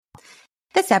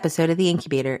This episode of The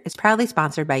Incubator is proudly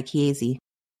sponsored by Chiesi.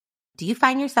 Do you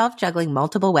find yourself juggling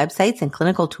multiple websites and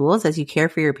clinical tools as you care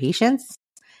for your patients?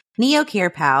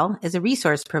 NeoCarePal is a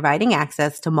resource providing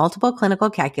access to multiple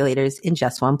clinical calculators in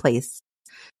just one place.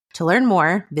 To learn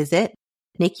more, visit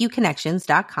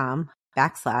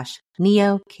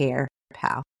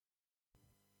NICUconnections.com/NeoCarePal.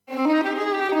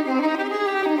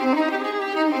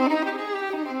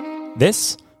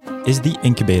 This is The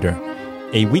Incubator,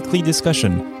 a weekly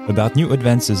discussion about new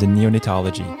advances in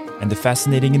neonatology and the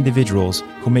fascinating individuals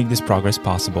who make this progress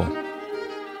possible.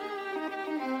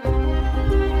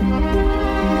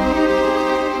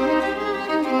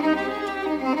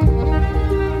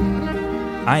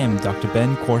 I am Dr.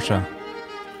 Ben Korsha.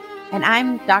 And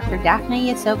I'm Dr.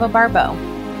 Daphne Yasova-Barbeau.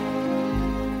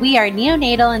 We are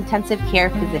neonatal intensive care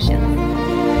physicians.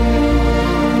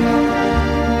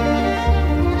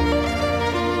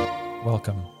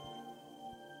 Welcome.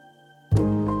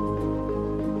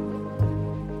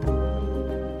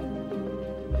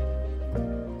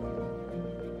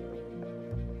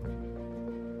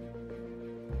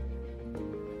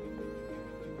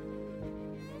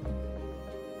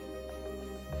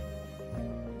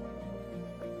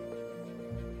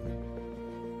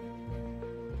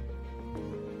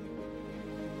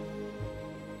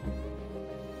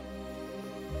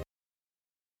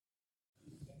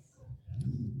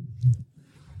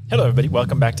 Hello, everybody.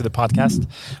 Welcome back to the podcast.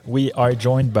 We are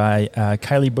joined by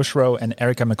Kylie Bushroe and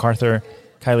Erica McArthur.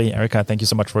 Kylie, Erica, thank you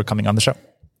so much for coming on the show.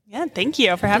 Yeah, thank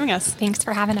you for having us. Thanks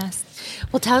for having us.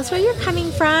 Well, tell us where you're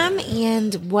coming from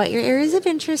and what your areas of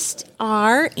interest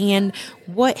are and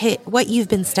what you've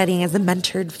been studying as a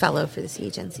mentored fellow for the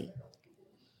CHNC.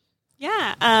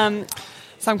 Yeah.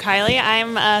 So I'm Kylie.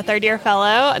 I'm a third-year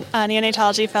fellow, a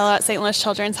neonatology fellow at St. Louis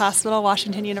Children's Hospital,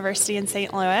 Washington University in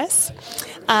St. Louis.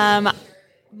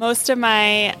 Most of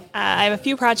I have a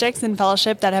few projects in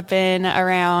fellowship that have been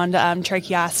around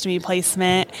tracheostomy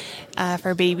placement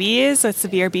for babies with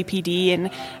severe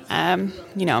BPD and,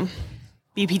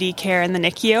 BPD care in the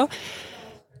NICU.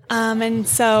 And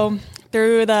so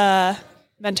through the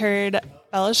Mentored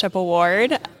Fellowship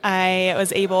Award, I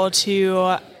was able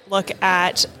to look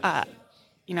at,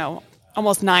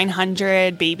 almost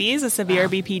 900 babies with severe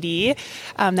BPD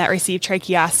that received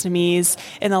tracheostomies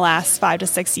in the last 5 to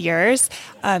 6 years,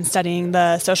 studying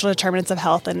the social determinants of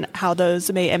health and how those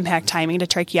may impact timing to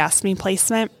tracheostomy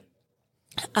placement.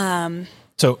 So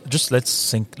just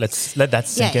let's let that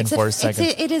sink in for a second.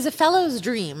 It is a fellow's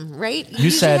dream, right? You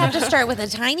said you have to start with a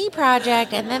tiny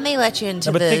project and then they let you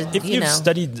into if you've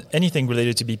studied anything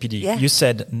related to BPD, you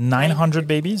said 900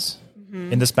 babies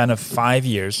in the span of 5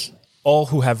 years. All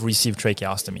who have received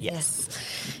tracheostomy. Yes.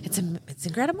 It's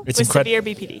incredible. It's severe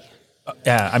BPD.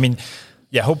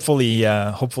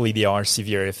 Hopefully they are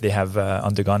severe if they have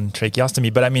undergone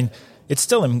tracheostomy. But it's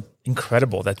still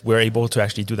incredible that we're able to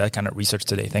actually do that kind of research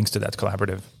today, thanks to that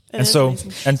collaborative.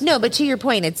 No, but to your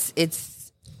point, it's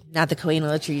not the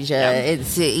choanal atresia.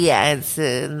 Yeah. It's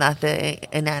not the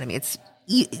anatomy. It's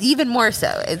even more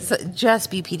so. It's just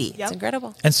BPD. Yep. It's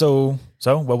incredible. And so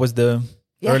what was the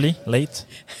early, late?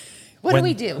 What do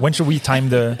we do? When should we time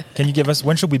can you give us,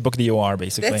 when should we book the OR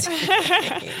basically?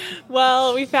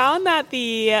 Well, we found that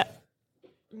the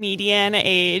median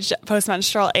age,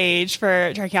 postmenstrual age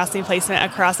for tracheostomy placement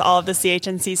across all of the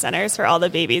CHNC centers for all the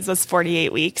babies was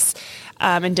 48 weeks.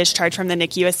 And discharge from the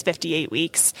NICU is 58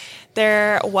 weeks.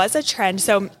 There was a trend.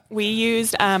 So we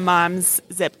used mom's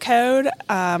zip code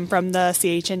from the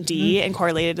CHND and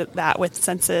correlated that with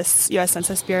U.S.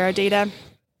 Census Bureau data.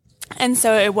 And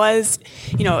so it was,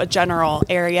 a general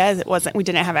area. We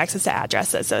didn't have access to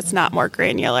addresses, so it's not more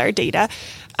granular data.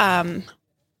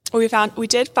 We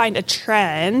did find a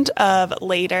trend of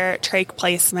later trach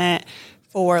placement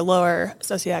for lower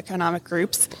socioeconomic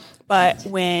groups, but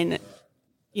when,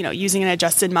 using an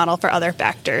adjusted model for other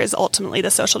factors, ultimately the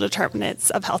social determinants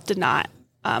of health did not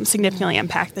significantly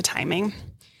impact the timing.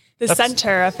 That's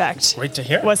center effect great to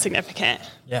hear. Was significant.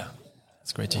 Yeah,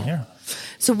 that's great to hear.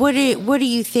 So what do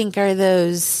you think are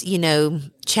those,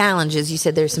 challenges? You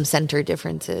said there's some center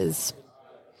differences.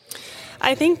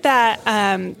 I think that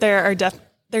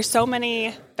there's so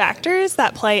many factors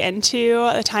that play into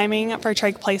the timing for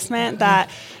trach placement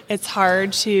that it's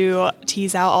hard to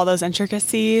tease out all those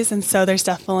intricacies. And so there's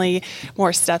definitely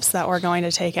more steps that we're going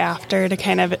to take after to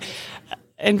kind of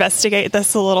investigate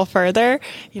this a little further.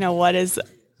 What is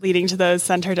leading to those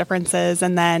center differences,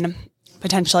 and then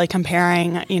potentially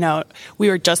comparing, we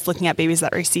were just looking at babies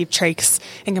that received trachs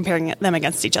and comparing them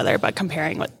against each other, but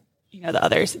comparing with, the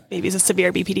other babies with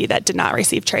severe BPD that did not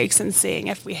receive trachs and seeing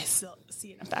if we still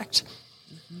see an effect.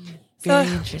 Very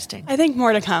interesting. I think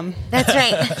more to come. That's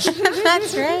right.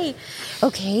 That's right.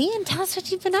 Okay, and tell us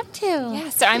what you've been up to. Yeah,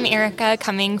 so I'm Erica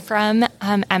coming from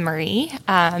Emory.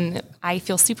 I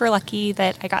feel super lucky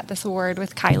that I got this award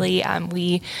with Kylie.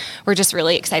 We were just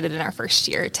really excited in our first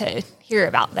year to hear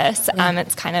about this.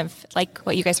 It's kind of like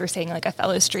what you guys were saying, like a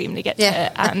fellow's dream to get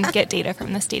to get data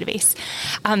from this database.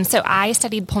 So I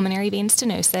studied pulmonary vein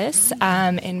stenosis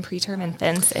in preterm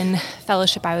infants. In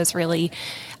fellowship, I was really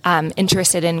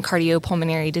interested in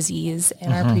cardiopulmonary disease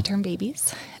in our preterm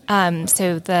babies.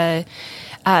 So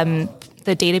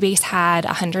the database had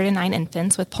 109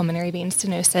 infants with pulmonary vein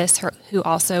stenosis who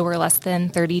also were less than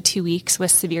 32 weeks with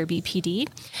severe BPD.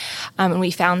 And we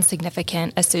found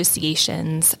significant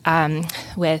associations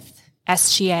with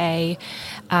SGA,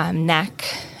 NEC,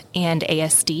 and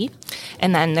ASD.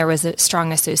 And then there was a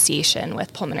strong association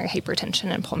with pulmonary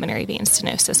hypertension and pulmonary vein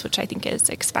stenosis, which I think is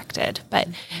expected. But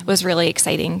it was really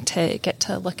exciting to get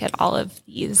to look at all of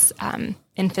these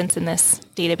infants in this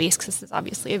database, because this is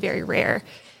obviously a very rare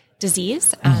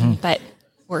disease, but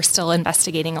we're still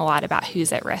investigating a lot about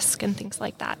who's at risk and things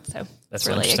like that. So that's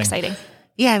really exciting.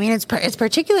 Yeah, I mean, it's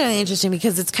particularly interesting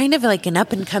because it's kind of like an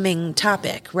up and coming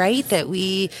topic, right? That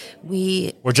we're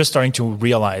just starting to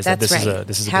realize that this is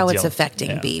a how big it's deal.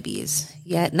 affecting babies.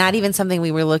 Yeah, not even something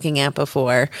we were looking at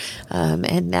before,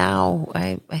 and now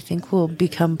I think will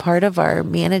become part of our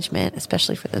management,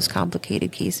 especially for those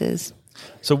complicated cases.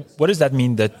 So what does that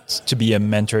mean to be a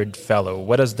mentored fellow?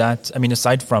 What does that, I mean,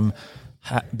 aside from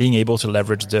being able to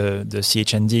leverage the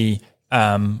CHND,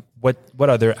 what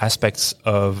other aspects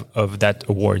of that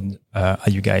award are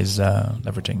you guys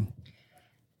leveraging?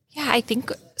 Yeah, I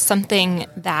think something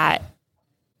that,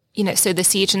 so the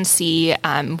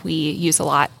CHNC, we use a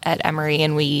lot at Emory,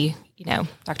 and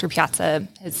Dr. Piazza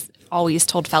has always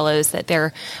told fellows that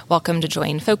they're welcome to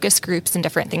join focus groups and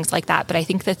different things like that. But I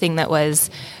think the thing that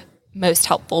was most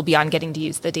helpful beyond getting to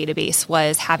use the database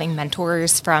was having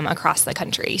mentors from across the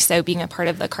country. So being a part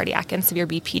of the cardiac and severe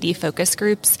BPD focus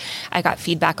groups, I got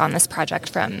feedback on this project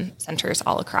from centers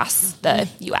all across the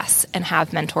U.S. and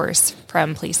have mentors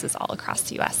from places all across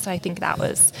the U.S. So I think that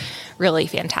was really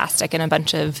fantastic. And a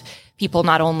bunch of people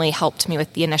not only helped me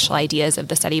with the initial ideas of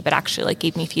the study, but actually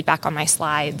gave me feedback on my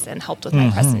slides and helped with my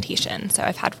presentation. So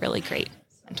I've had really great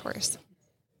mentors.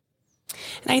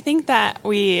 And I think that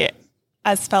we,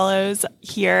 as fellows,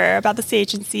 hear about the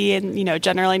CHNC and,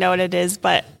 generally know what it is,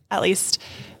 but at least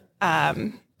at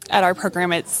our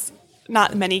program, it's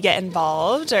not many get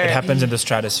involved. It happens in the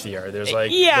stratosphere. There's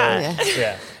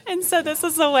And so this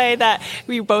is the way that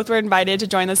we both were invited to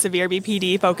join the severe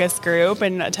BPD focus group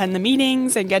and attend the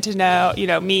meetings and get to know,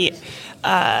 meet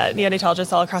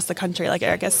neonatologists all across the country, like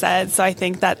Erica said. So I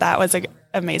think that was an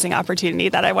amazing opportunity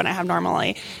that I wouldn't have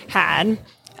normally had.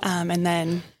 And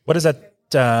then what does that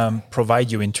provide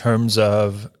you in terms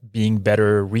of being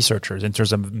better researchers, in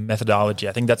terms of methodology?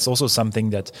 I think that's also something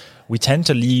that we tend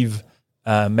to leave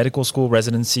medical school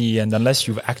residency, and unless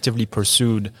you've actively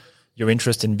pursued your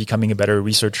interest in becoming a better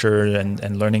researcher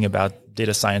and learning about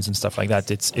data science and stuff like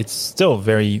that, it's still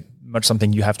very much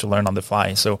something you have to learn on the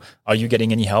fly. So are you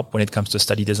getting any help when it comes to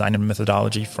study design and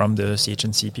methodology from the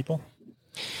CHNC people?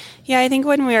 Yeah, I think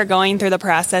when we were going through the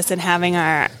process and having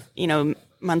our,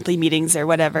 monthly meetings or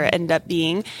whatever it ended up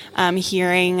being,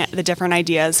 hearing the different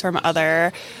ideas from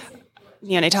other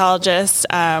neonatologists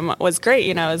was great.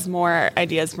 It was more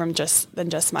ideas from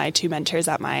than just my two mentors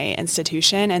at my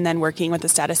institution, and then working with a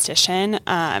statistician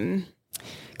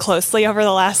closely over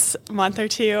the last month or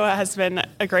two has been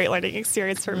a great learning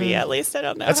experience for me, at least. I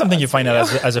don't know. That's something you find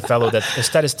out as a fellow, that a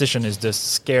statistician is the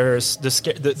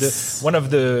one of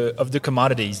the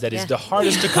commodities that is the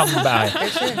hardest to come by. For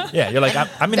sure. Yeah, you're like,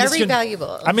 I'm in very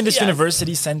valuable. I'm in this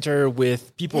university center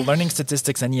with people learning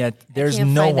statistics, and yet there's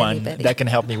no one that can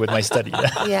help me with my study.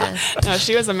 No,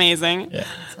 she was amazing. Yeah.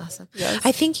 That's awesome. Yes.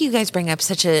 I think you guys bring up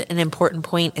such an important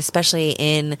point, especially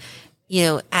in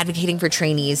advocating for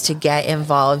trainees to get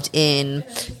involved in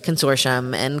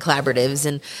consortium and collaboratives,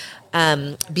 and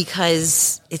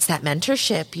because it's that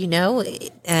mentorship,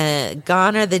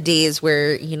 gone are the days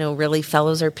where, really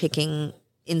fellows are picking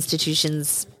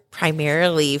institutions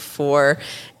primarily for,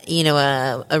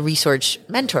 a research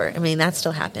mentor. I mean, that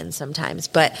still happens sometimes,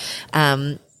 but,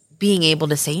 being able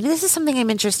to say, this is something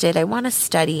I'm interested, I want to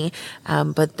study,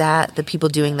 but that the people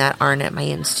doing that aren't at my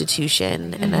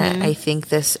institution. And I think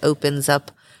this opens up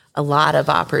a lot of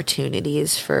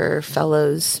opportunities for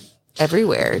fellows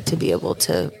everywhere to be able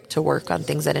to work on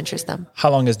things that interest them.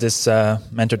 How long is this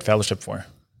mentored fellowship for?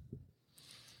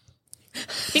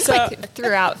 I think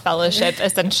throughout fellowship,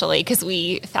 essentially, because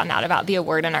we found out about the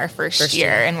award in our first year,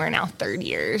 and we're now third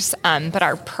years. But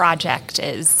our project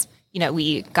is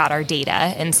we got our data.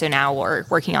 And so now we're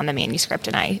working on the manuscript,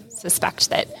 and I suspect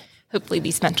that hopefully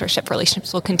these mentorship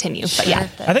relationships will continue. But yeah.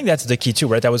 I think that's the key too,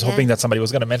 right? I was hoping that somebody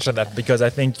was going to mention that, because I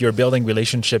think you're building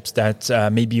relationships that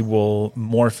maybe will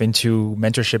morph into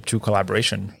mentorship to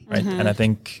collaboration, right? And I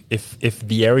think if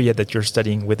the area that you're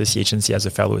studying with the CHNC as a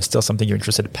fellow is still something you're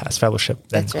interested in past fellowship,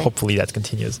 then hopefully that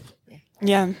continues.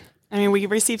 Yeah. I mean, we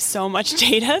receive so much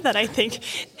data that I think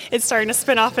it's starting to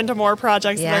spin off into more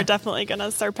projects that are definitely going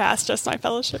to surpass just my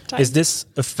fellowship time. Is this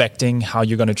affecting how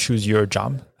you're going to choose your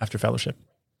job after fellowship?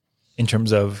 In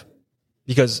terms of,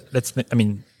 because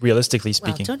realistically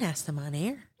speaking, well, don't ask them on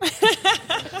air.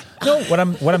 No, what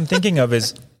I'm thinking of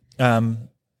is,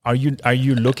 are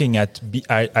you looking at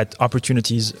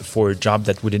opportunities for a job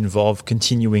that would involve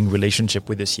continuing relationship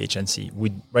with the CHNC?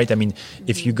 Right? I mean,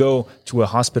 if you go to a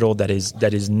hospital that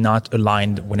is not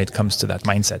aligned when it comes to that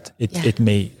mindset, it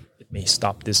may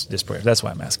stop this program. That's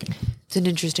why I'm asking. It's an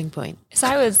interesting point. So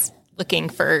I was looking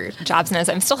for jobs, and as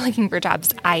I'm still looking for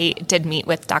jobs, I did meet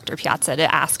with Dr. Piazza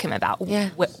to ask him about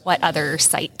what other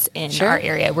sites in our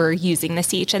area were using the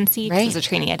CHNC. Because as a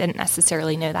trainee, I didn't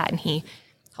necessarily know that, and he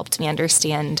helped me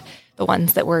understand the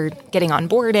ones that were getting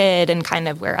onboarded and kind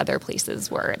of where other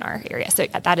places were in our area. So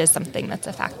that is something that's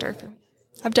a factor for me.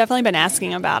 I've definitely been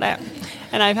asking about it.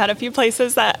 And I've had a few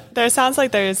places that there sounds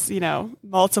like there's,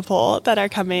 multiple that are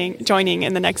joining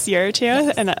in the next year or two.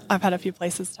 Yes. And I've had a few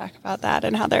places talk about that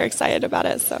and how they're excited about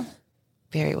it. So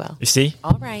very well. You see?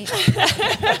 All right.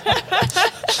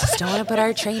 Just don't want to put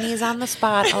our trainees on the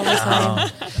spot all the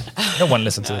time. No one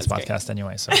listens to this podcast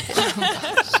anyway. So.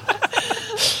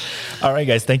 All right,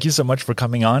 guys. Thank you so much for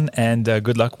coming on, and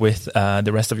good luck with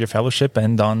the rest of your fellowship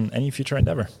and on any future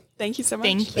endeavor. Thank you so much.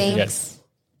 Thank you. Thanks.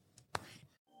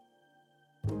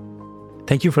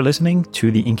 Thank you for listening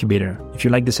to The Incubator. If you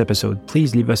like this episode,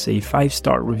 please leave us a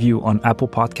 5-star review on Apple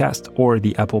Podcast or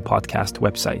the Apple Podcast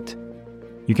website.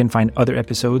 You can find other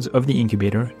episodes of The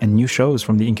Incubator and new shows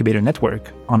from the Incubator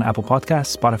Network on Apple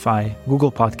Podcasts, Spotify,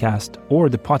 Google Podcast, or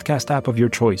the podcast app of your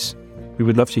choice. We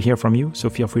would love to hear from you, so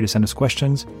feel free to send us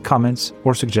questions, comments,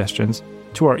 or suggestions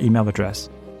to our email address,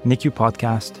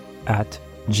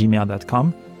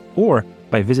 nicupodcast@gmail.com, or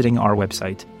by visiting our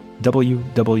website,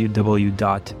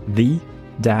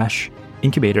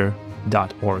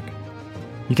 www.the-incubator.org.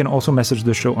 You can also message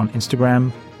the show on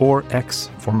Instagram or X,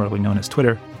 formerly known as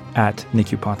Twitter,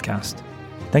 @NICUPodcast.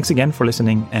 Thanks again for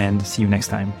listening, and see you next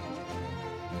time.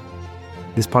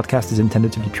 This podcast is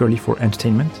intended to be purely for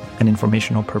entertainment and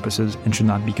informational purposes and should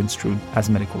not be construed as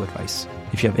medical advice.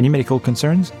 If you have any medical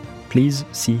concerns, please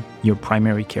see your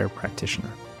primary care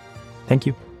practitioner. Thank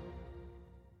you.